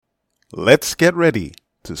Let's get ready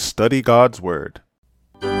to study God's Word.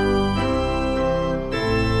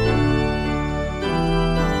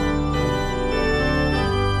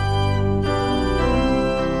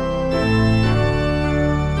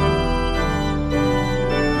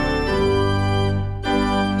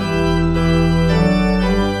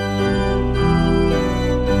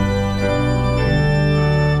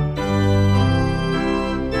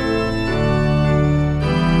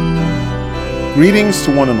 Greetings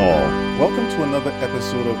to one and all. Welcome to another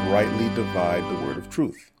episode of Rightly Divide the Word of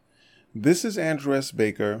Truth. This is Andrew S.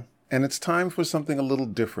 Baker, and it's time for something a little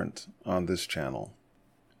different on this channel.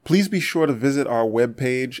 Please be sure to visit our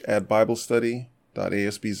webpage at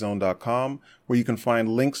biblestudy.asbzone.com, where you can find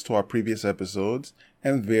links to our previous episodes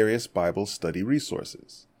and various Bible study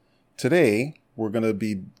resources. Today, we're going to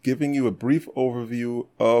be giving you a brief overview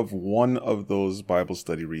of one of those Bible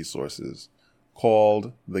study resources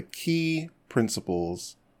called The Key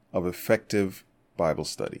Principles of Effective Bible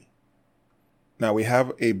Study. Now, we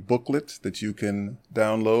have a booklet that you can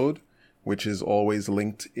download, which is always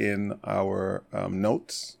linked in our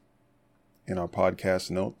notes, in our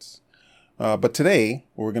podcast notes. But today,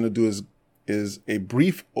 what we're going to do is a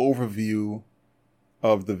brief overview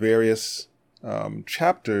of the various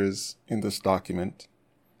chapters in this document,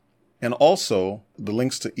 and also the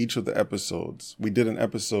links to each of the episodes. We did an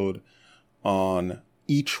episode on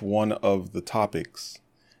each one of the topics,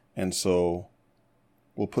 and so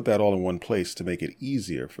we'll put that all in one place to make it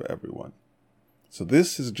easier for everyone. So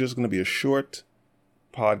this is just going to be a short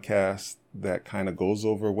podcast that kind of goes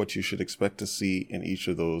over what you should expect to see in each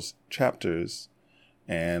of those chapters,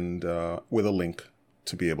 and with a link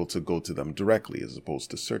to be able to go to them directly as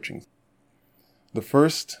opposed to searching. The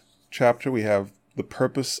first chapter, we have the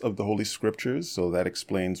purpose of the Holy Scriptures, so that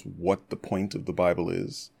explains what the point of the Bible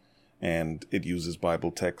is, and it uses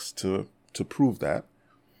Bible texts to prove that.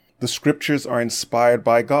 The Scriptures are inspired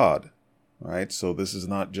by God, right? So this is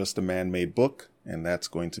not just a man-made book, and that's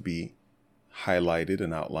going to be highlighted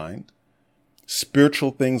and outlined. Spiritual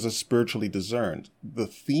things are spiritually discerned. The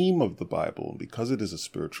theme of the Bible, because it is a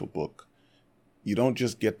spiritual book, you don't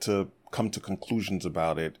just get to come to conclusions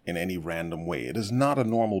about it in any random way. It is not a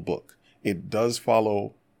normal book. It does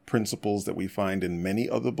follow principles that we find in many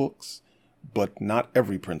other books, but not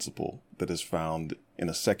every principle that is found in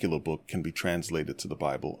a secular book can be translated to the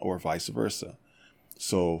Bible, or vice versa.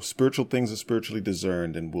 So spiritual things are spiritually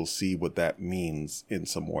discerned, and we'll see what that means in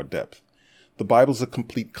some more depth. The Bible is a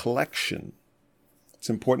complete collection. It's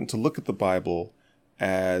important to look at the Bible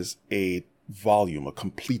as a volume, a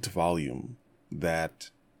complete volume that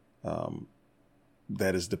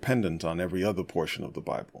is dependent on every other portion of the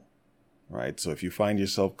Bible, right? So if you find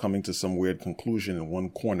yourself coming to some weird conclusion in one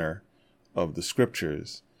corner of the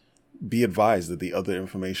Scriptures, be advised that the other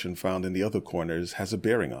information found in the other corners has a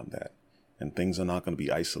bearing on that, and things are not going to be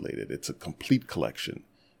isolated. It's a complete collection.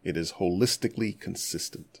 It is holistically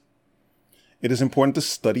consistent. It is important to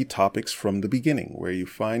study topics from the beginning, where you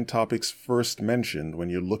find topics first mentioned when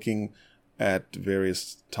you're looking at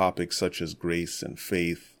various topics such as grace and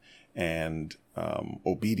faith and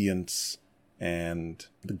obedience and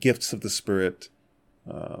the gifts of the Spirit,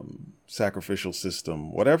 sacrificial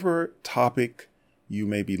system. Whatever topic you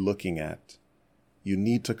may be looking at, you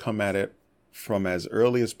need to come at it from as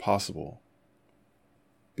early as possible,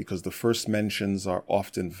 because the first mentions are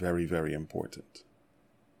often very, very important.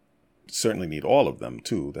 Certainly need all of them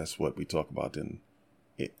too. That's what we talk about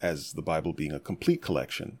as the Bible being a complete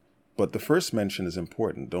collection. But the first mention is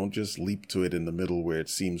important. Don't just leap to it in the middle where it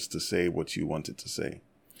seems to say what you want it to say.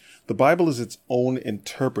 The Bible is its own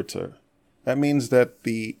interpreter. That means that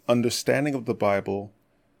the understanding of the Bible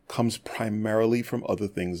comes primarily from other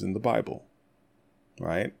things in the Bible,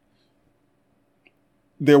 right?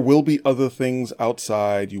 There will be other things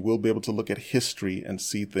outside. You will be able to look at history and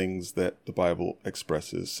see things that the Bible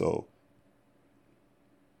expresses. So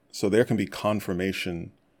there can be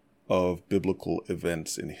confirmation of biblical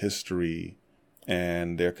events in history,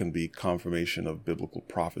 and there can be confirmation of biblical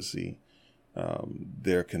prophecy.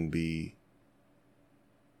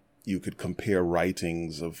 You could compare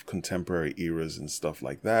writings of contemporary eras and stuff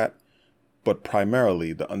like that. But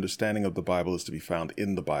primarily, the understanding of the Bible is to be found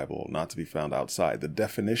in the Bible, not to be found outside. The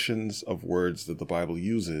definitions of words that the Bible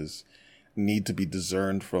uses need to be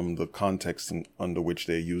discerned from the context under which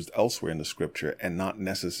they're used elsewhere in the Scripture, and not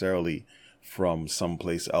necessarily from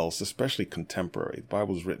someplace else, especially contemporary. The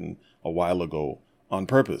Bible was written a while ago on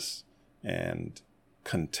purpose, and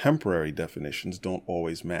contemporary definitions don't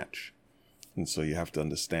always match. And so you have to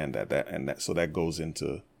understand so that goes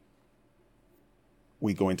into,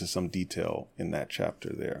 we go into some detail in that chapter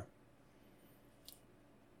there.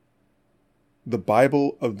 the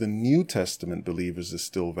Bible of the New Testament believers is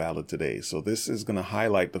still valid today. So this is going to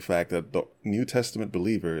highlight the fact that the New Testament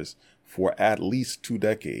believers, for at least 2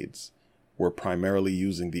 decades, were primarily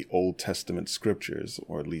using the Old Testament scriptures,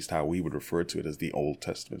 or at least how we would refer to it as the Old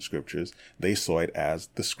Testament scriptures. They saw it as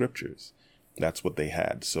the scriptures. That's what they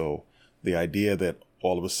had. So the idea that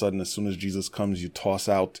all of a sudden, as soon as Jesus comes, you toss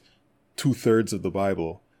out 2/3 of the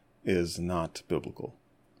Bible is not biblical.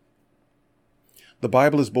 The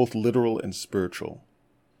Bible is both literal and spiritual.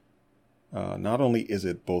 Not only is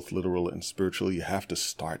it both literal and spiritual, you have to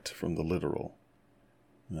start from the literal.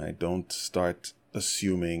 Right? Don't start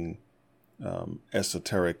assuming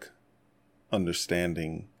esoteric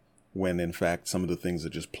understanding when in fact some of the things are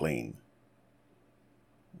just plain.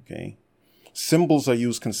 Okay? Symbols are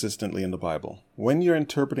used consistently in the Bible. When you're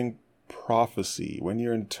interpreting prophecy, when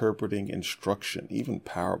you're interpreting instruction, even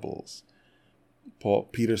parables,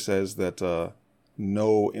 Peter says that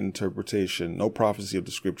no interpretation, no prophecy of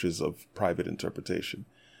the scriptures of private interpretation.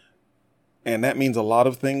 And that means a lot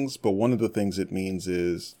of things, but one of the things it means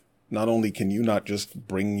is not only can you not just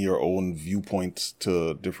bring your own viewpoints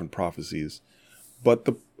to different prophecies, but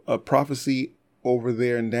a prophecy over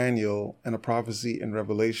there in Daniel and a prophecy in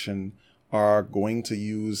Revelation are going to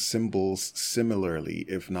use symbols similarly,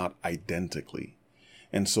 if not identically.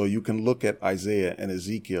 And so you can look at Isaiah and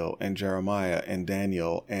Ezekiel and Jeremiah and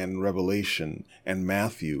Daniel and Revelation and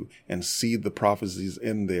Matthew and see the prophecies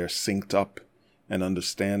in there synced up and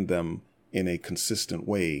understand them in a consistent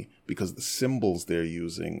way because the symbols they're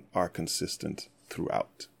using are consistent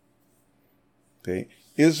throughout. Okay.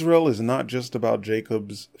 Israel is not just about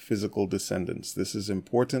Jacob's physical descendants. This is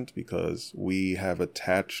important because we have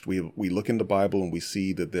attached, we look in the Bible and we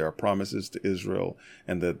see that there are promises to Israel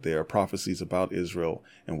and that there are prophecies about Israel,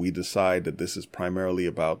 and we decide that this is primarily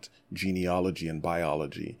about genealogy and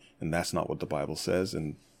biology, and that's not what the Bible says,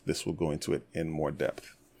 and this will go into it in more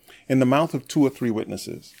depth. In the mouth of 2 or 3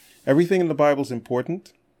 witnesses. Everything in the Bible is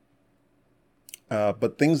important,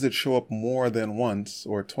 but things that show up more than once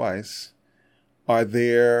or twice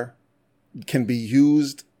can be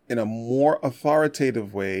used in a more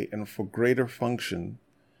authoritative way and for greater function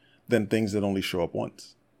than things that only show up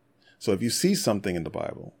once. So if you see something in the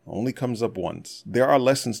Bible, only comes up once, there are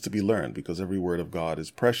lessons to be learned because every word of God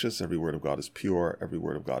is precious, every word of God is pure, every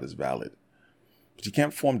word of God is valid. But you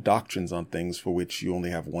can't form doctrines on things for which you only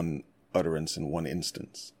have one utterance in one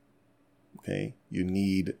instance. Okay?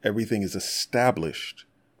 Everything is established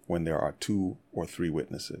when there are 2 or 3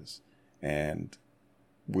 witnesses. And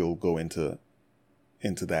we'll go into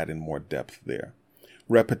that in more depth there.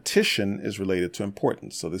 Repetition is related to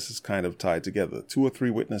importance. So this is kind of tied together. 2 or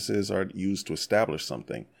 3 witnesses are used to establish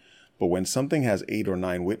something. But when something has 8 or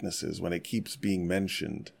 9 witnesses, when it keeps being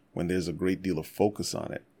mentioned, when there's a great deal of focus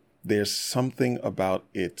on it, there's something about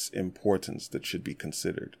its importance that should be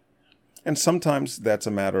considered. And sometimes that's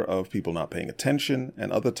a matter of people not paying attention.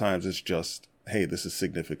 And other times it's just, hey, this is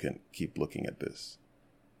significant. Keep looking at this.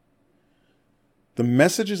 The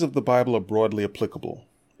messages of the Bible are broadly applicable.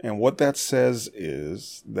 And what that says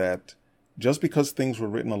is that just because things were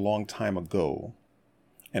written a long time ago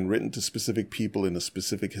and written to specific people in a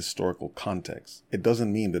specific historical context, it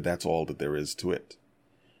doesn't mean that that's all that there is to it.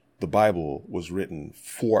 The Bible was written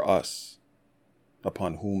for us,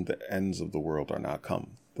 upon whom the ends of the world are now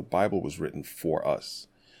come. The Bible was written for us.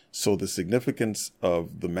 So the significance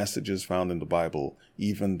of the messages found in the Bible,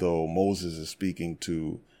 even though Moses is speaking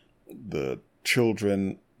to the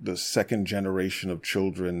children, the 2nd generation of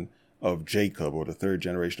children of Jacob, or the 3rd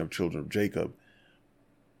generation of children of Jacob,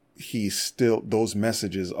 those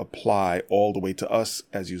messages apply all the way to us,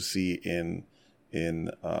 as you see in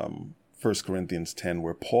 1 Corinthians 10,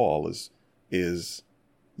 where Paul is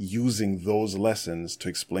using those lessons to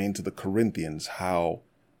explain to the Corinthians how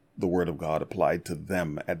the word of God applied to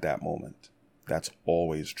them at that moment. That's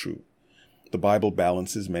always true. The Bible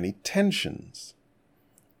balances many tensions.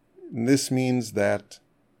 And this means that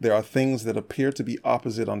there are things that appear to be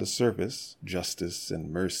opposite on the surface, justice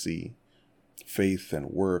and mercy, faith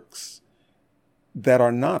and works, that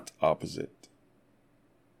are not opposite.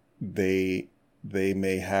 There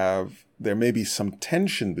may be some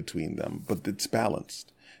tension between them, but it's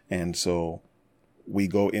balanced. And so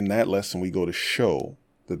in that lesson, we go to show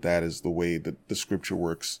that is the way that the scripture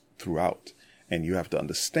works throughout. And you have to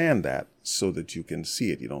understand that so that you can see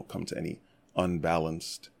it. You don't come to any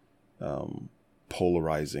unbalanced,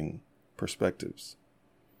 polarizing perspectives.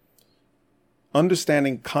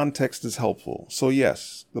 Understanding context is helpful. So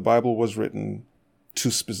yes, the Bible was written to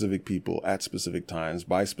specific people at specific times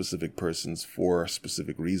by specific persons for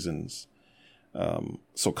specific reasons.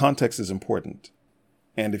 So context is important.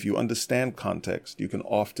 And if you understand context, you can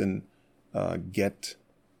often get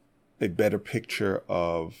a better picture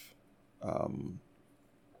of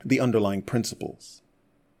the underlying principles,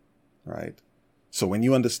 right? So when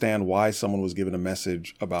you understand why someone was given a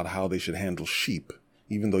message about how they should handle sheep,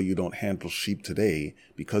 even though you don't handle sheep today,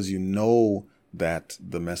 because you know that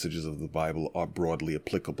the messages of the Bible are broadly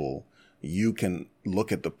applicable, you can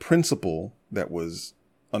look at the principle that was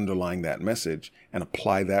underlying that message and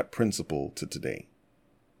apply that principle to today.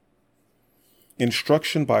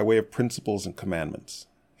 Instruction by way of principles and commandments.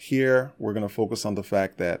 Here, we're going to focus on the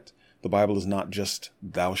fact that the Bible is not just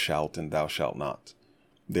thou shalt and thou shalt not.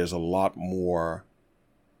 There's a lot more.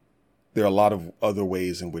 There are a lot of other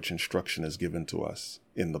ways in which instruction is given to us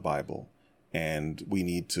in the Bible. And we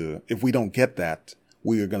need to, if we don't get that,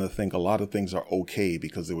 we are going to think a lot of things are okay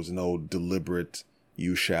because there was no deliberate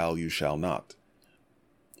you shall not.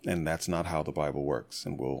 And that's not how the Bible works.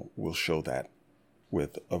 And we'll show that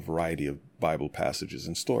with a variety of Bible passages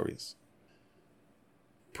and stories.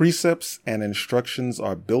 Precepts and instructions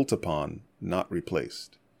are built upon, not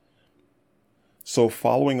replaced. So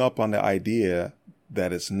following up on the idea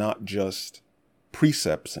that it's not just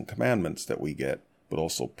precepts and commandments that we get, but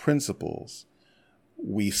also principles,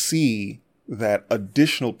 we see that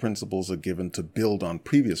additional principles are given to build on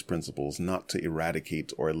previous principles, not to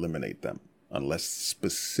eradicate or eliminate them, unless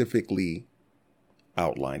specifically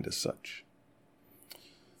outlined as such.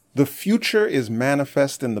 The future is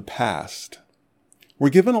manifest in the past. We're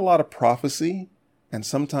given a lot of prophecy, and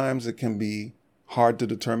sometimes it can be hard to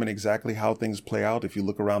determine exactly how things play out. If you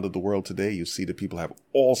look around at the world today, you see that people have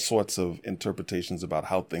all sorts of interpretations about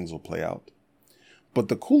how things will play out. But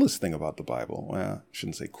the coolest thing about the Bible, well, I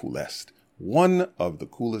shouldn't say coolest, one of the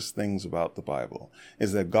coolest things about the Bible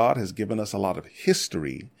is that God has given us a lot of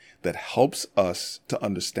history that helps us to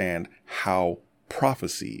understand how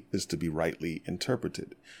prophecy is to be rightly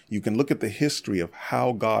interpreted. You can look at the history of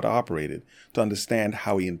how God operated to understand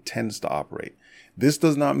how he intends to operate. This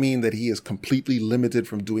does not mean that he is completely limited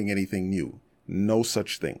from doing anything new. No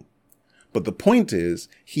such thing. But the point is,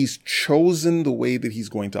 he's chosen the way that he's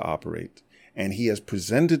going to operate, and he has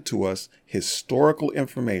presented to us historical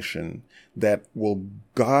information that will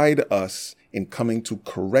guide us in coming to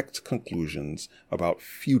correct conclusions about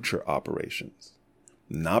future operations.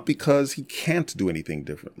 Not because he can't do anything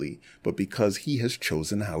differently, but because he has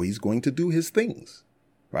chosen how he's going to do his things,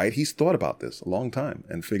 right? He's thought about this a long time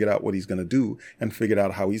and figured out what he's going to do and figured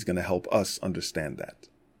out how he's going to help us understand that.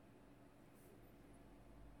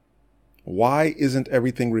 Why isn't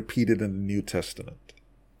everything repeated in the New Testament?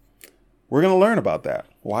 We're going to learn about that.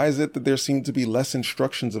 Why is it that there seem to be less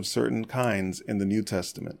instructions of certain kinds in the New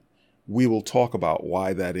Testament? We will talk about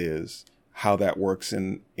why that is, how that works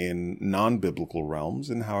in non-biblical realms,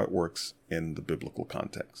 and how it works in the biblical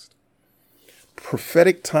context.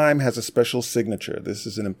 Prophetic time has a special signature. This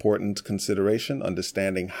is an important consideration,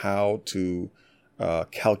 understanding how to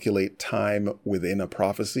calculate time within a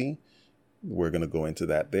prophecy. We're going to go into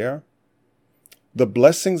that there. The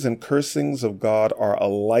blessings and cursings of God are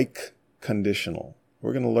alike conditional.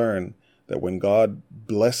 We're going to learn that when God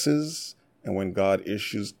blesses and when God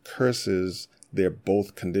issues curses, they're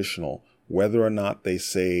both conditional. Whether or not they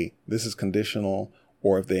say this is conditional,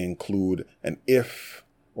 or if they include an if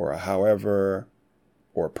or a however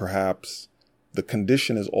or perhaps, the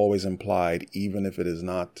condition is always implied, even if it is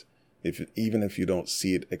not, even if you don't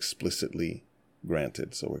see it explicitly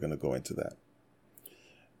granted. So we're going to go into that.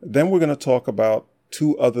 Then we're going to talk about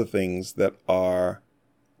two other things that are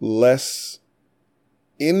less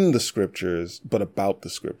in the scriptures, but about the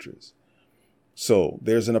scriptures. So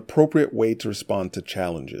there's an appropriate way to respond to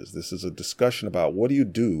challenges. This is a discussion about what do you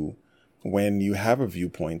do when you have a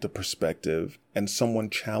viewpoint, a perspective, and someone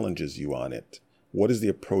challenges you on it. What is the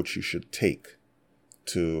approach you should take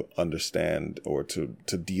to understand or to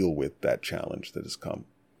deal with that challenge that has come?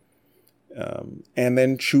 And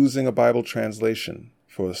then choosing a Bible translation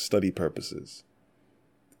for study purposes.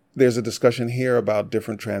 There's a discussion here about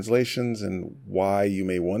different translations and why you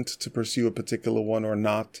may want to pursue a particular one or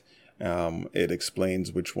not. It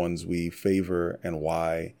explains which ones we favor and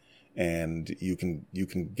why, and you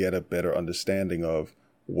can get a better understanding of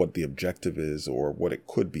what the objective is or what it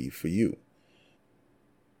could be for you.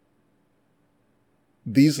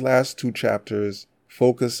 These last two chapters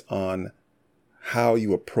focus on how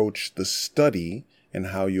you approach the study and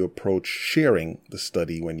how you approach sharing the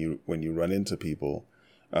study when you run into people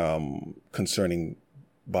concerning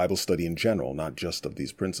Bible study in general, not just of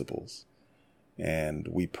these principles. And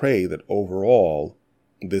we pray that overall,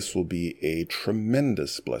 this will be a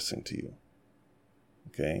tremendous blessing to you.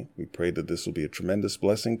 Okay? We pray that this will be a tremendous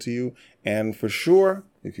blessing to you. And for sure,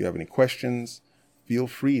 if you have any questions, feel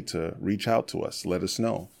free to reach out to us. Let us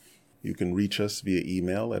know. you can reach us via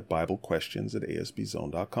email at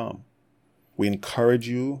biblequestions@asbzone.com. We encourage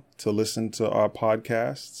you to listen to our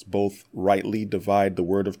podcasts, both Rightly Divide the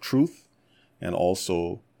Word of Truth and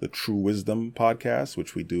also the True Wisdom podcast,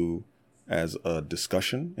 which we do as a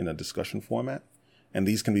discussion in a discussion format. And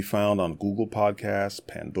these can be found on Google Podcasts,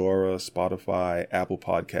 Pandora, Spotify, Apple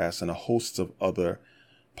Podcasts, and a host of other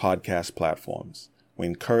podcast platforms. We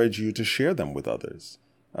encourage you to share them with others.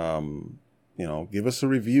 Give us a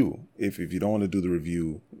review. If you don't want to do the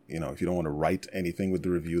review, if you don't want to write anything with the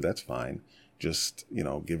review, that's fine. Just,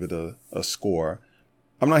 give it a score.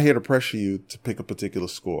 I'm not here to pressure you to pick a particular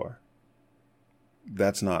score.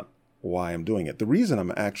 That's not why I'm doing it. The reason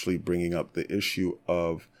I'm actually bringing up the issue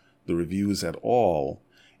of the reviews at all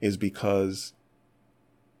is because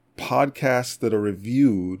podcasts that are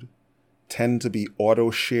reviewed tend to be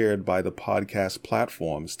auto-shared by the podcast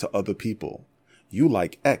platforms to other people. You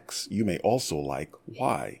like X, you may also like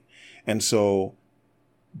Y. And so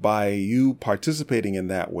by you participating in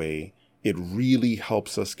that way, it really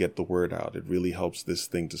helps us get the word out. It really helps this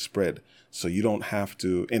thing to spread. So you don't have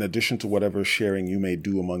to, in addition to whatever sharing you may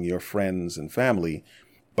do among your friends and family,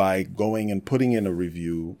 by going and putting in a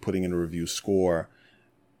review score,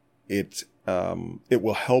 it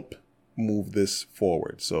will help move this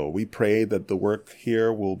forward. So we pray that the work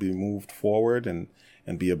here will be moved forward and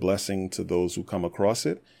be a blessing to those who come across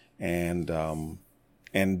it. And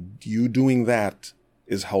you doing that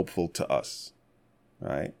is helpful to us,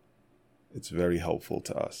 right? It's very helpful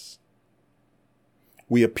to us.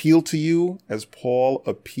 We appeal to you as Paul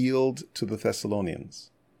appealed to the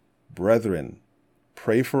Thessalonians. Brethren,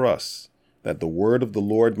 pray for us that the word of the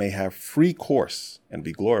Lord may have free course and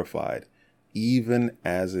be glorified, even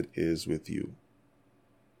as it is with you.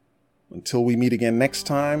 Until we meet again next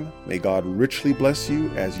time, may God richly bless you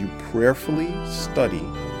as you prayerfully study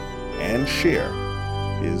and share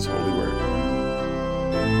His holy word.